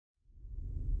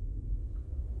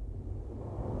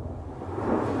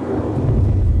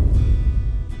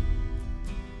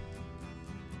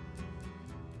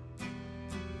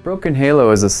Broken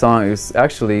Halo is a song, it's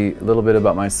actually a little bit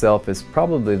about myself. It's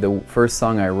probably the first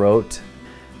song I wrote.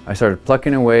 I started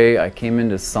plucking away, I came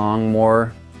into song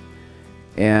more,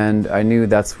 and I knew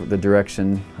that's the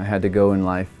direction I had to go in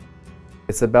life.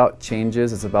 It's about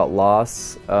changes, it's about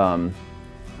loss, you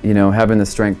know, having the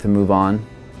strength to move on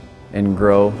and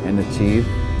grow and achieve.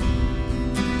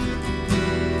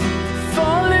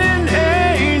 Fallen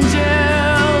angel,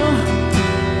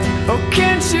 oh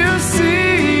can't you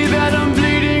see that I'm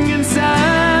bleeding inside?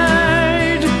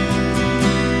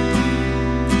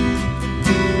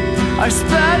 I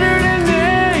splattered an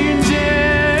angel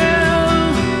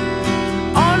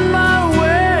on my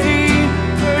way,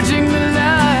 purging the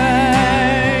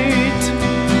light.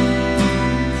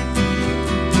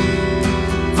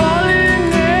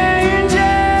 Fallen angel,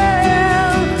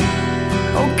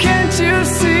 oh can't you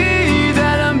see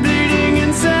that I'm bleeding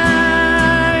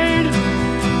inside?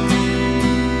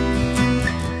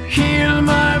 Heal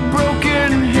my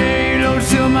broken halo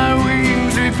till my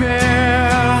wings repair.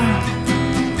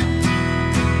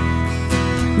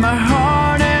 My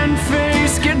heart and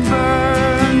face get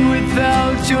burned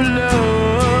without your love.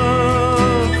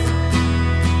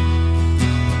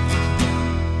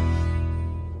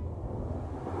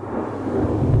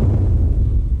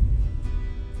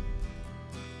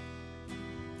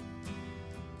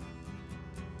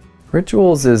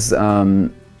 Rituals is, it's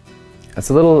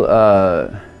a little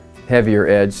heavier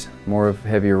edge, more of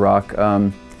heavier rock.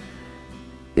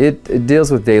 It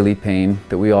deals with daily pain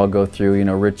that we all go through, you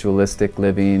know, ritualistic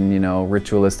living, you know,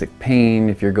 ritualistic pain.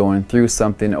 If you're going through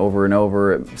something over and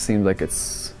over, it seems like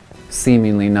it's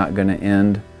seemingly not going to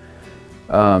end.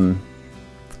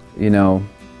 You know,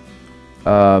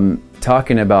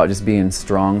 talking about just being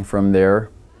strong from there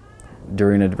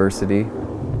during adversity.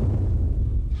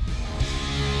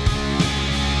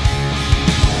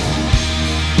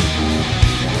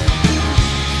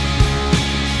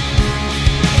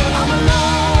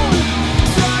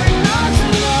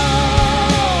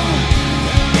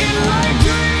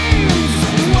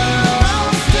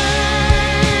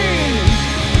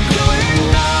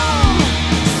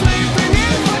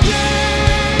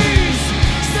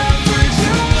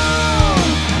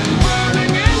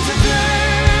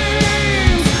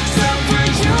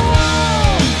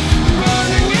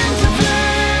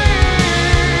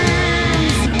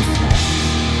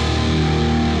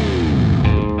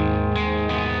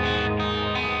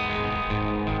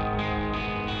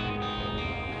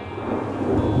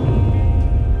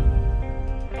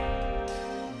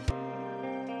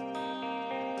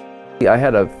 I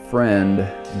had a friend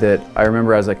that I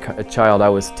remember as a child I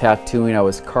was tattooing, I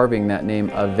was carving that name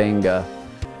Avenga.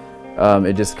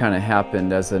 It just kind of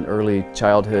happened as an early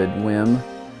childhood whim.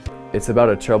 It's about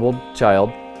a troubled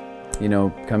child, you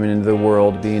know, coming into the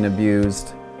world, being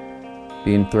abused,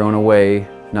 being thrown away,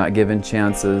 not given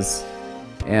chances,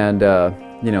 and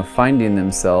you know, finding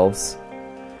themselves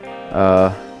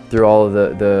through all of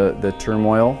the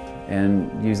turmoil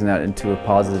and using that into a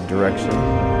positive direction.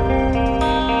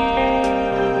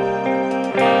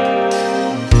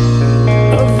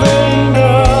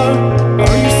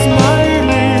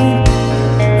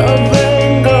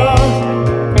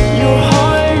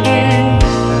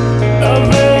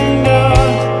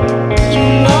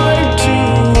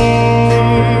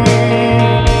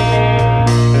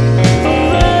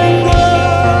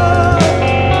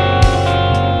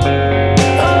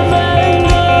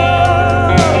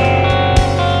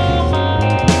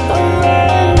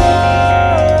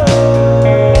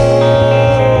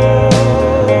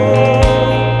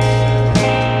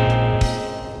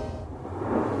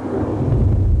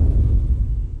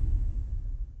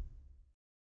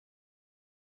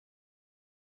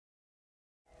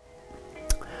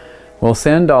 Well,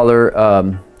 Sand Dollar,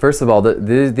 first of all,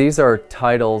 these are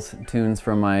titles, tunes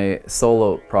from my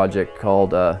solo project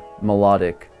called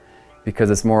Melodic, because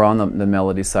it's more on the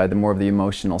melody side, the more of the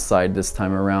emotional side this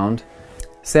time around.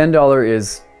 Sand Dollar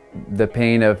is the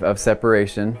pain of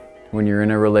separation when you're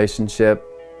in a relationship.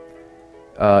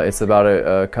 It's about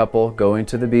a couple going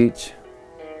to the beach.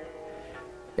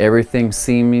 Everything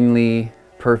seemingly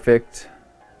perfect,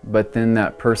 but then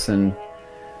that person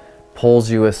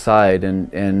pulls you aside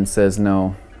and says,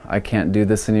 no, I can't do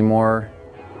this anymore.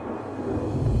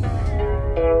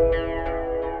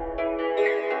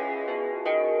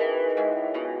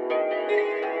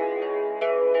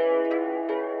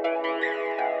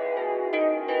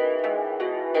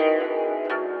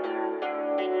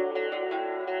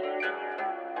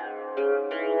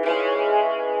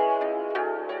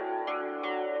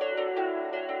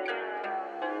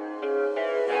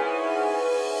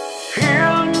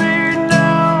 Heal me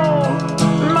now,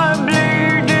 my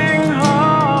bleeding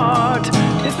heart.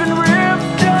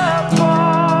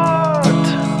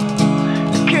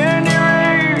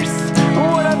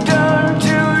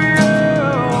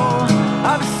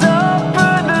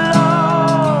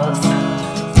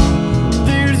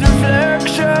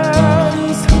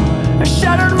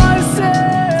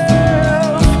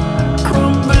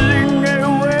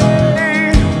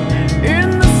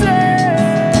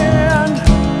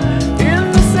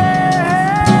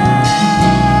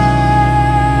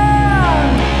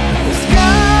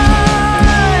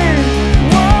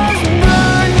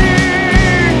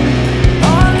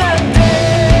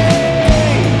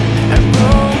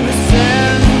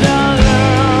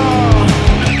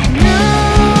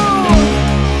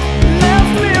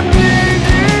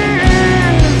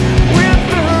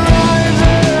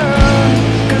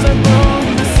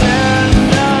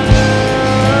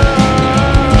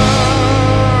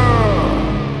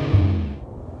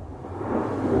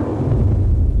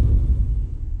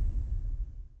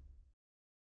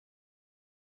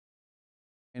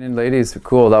 lady's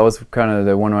cool. That was kind of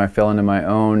the one where I fell into my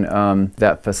own,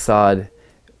 that facade,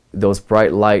 those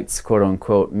bright lights, quote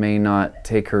unquote, may not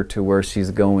take her to where she's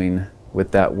going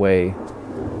with that way,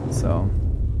 so.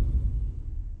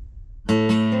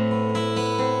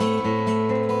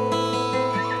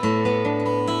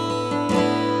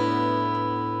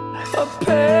 A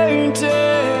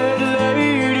painted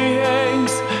lady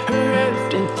hangs her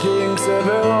head and thinks of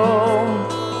her home.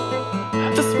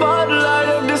 The spotlight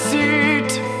of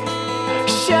deceit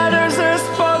shatters her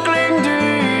sparkling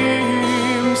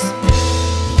dreams.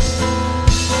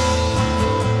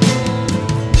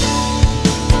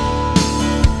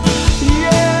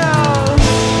 Yeah,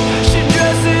 she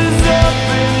dresses up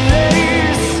in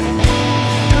lace,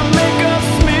 her makeup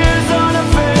smears on her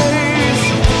face.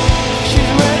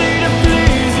 She's ready to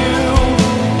please you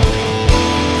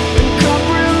and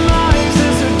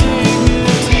compromises her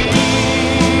dignity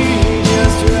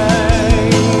just right.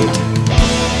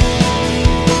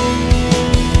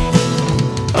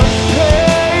 A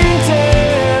painted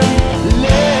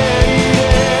lady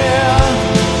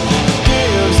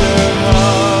gives her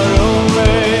heart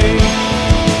away.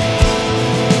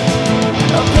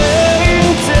 A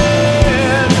painted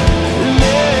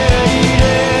lady,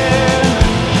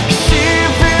 she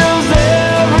feels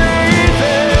everything.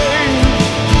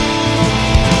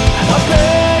 A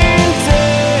painted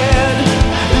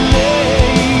lady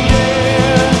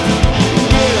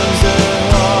gives her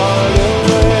heart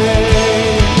away.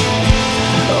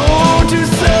 Oh, to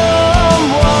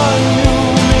someone who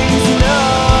means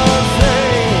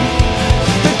nothing,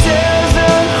 that tears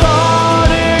her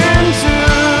heart in two.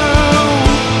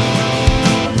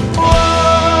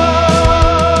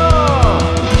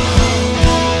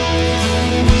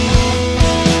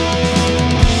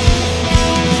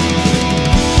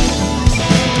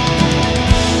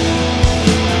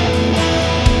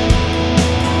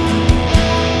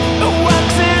 A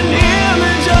waxen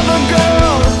image of a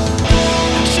girl,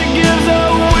 she gives a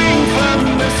wink from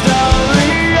the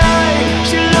starry eye.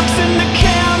 She looks in the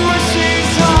camera,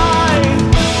 she's high,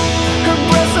 her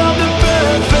breasts are the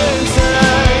perfect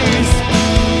size.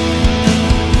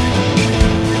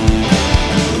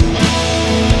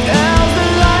 As the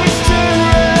lights turn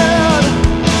red,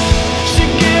 she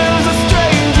gives a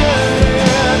stranger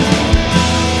head.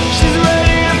 She's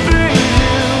ready to please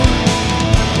you,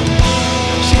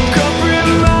 she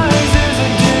compromises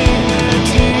her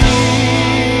dignity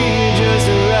just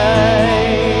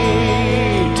right.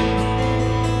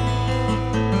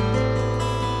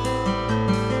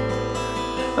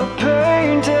 A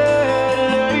painted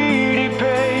lady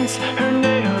paints her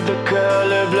nail the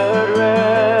color blood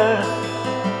red.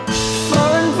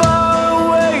 Far and far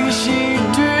away she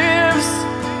drifts,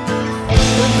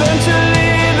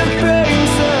 eventually the pain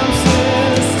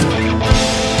subsists.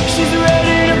 She's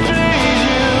ready to please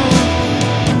you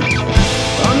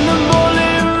on the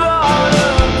boulevard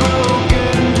of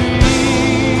broken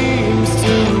dreams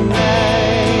tonight.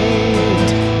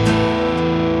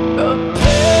 A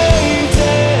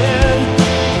painted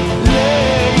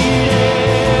lady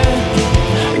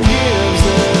gives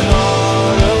her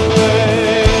heart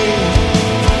away.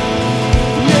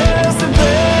 Yes, a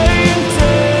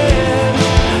painted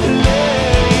lady,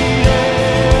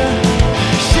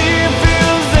 she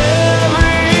feels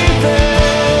everything.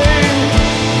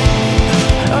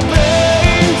 A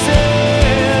painted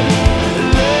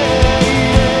lady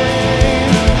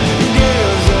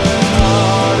gives her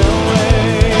heart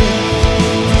away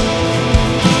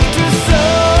to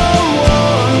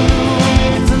someone who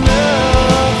means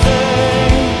nothing,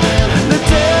 that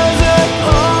tears her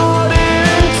heart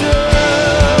in two,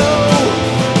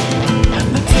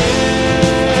 that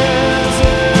tears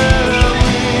her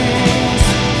wings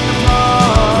apart.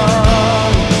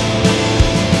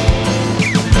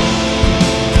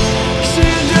 She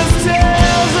just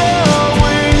tears her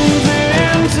wings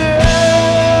in two.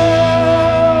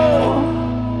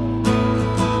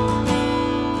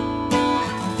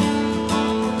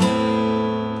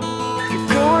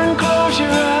 Go and close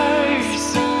your eyes,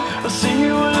 I'll sing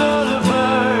you a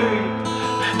lullaby.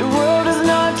 The world is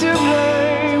not to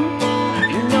blame,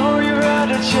 you know you're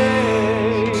out of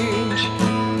change.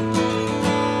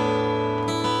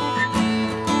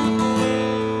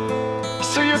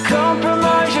 So you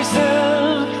compromise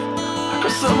yourself for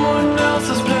someone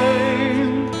else's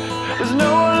blame. There's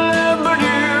no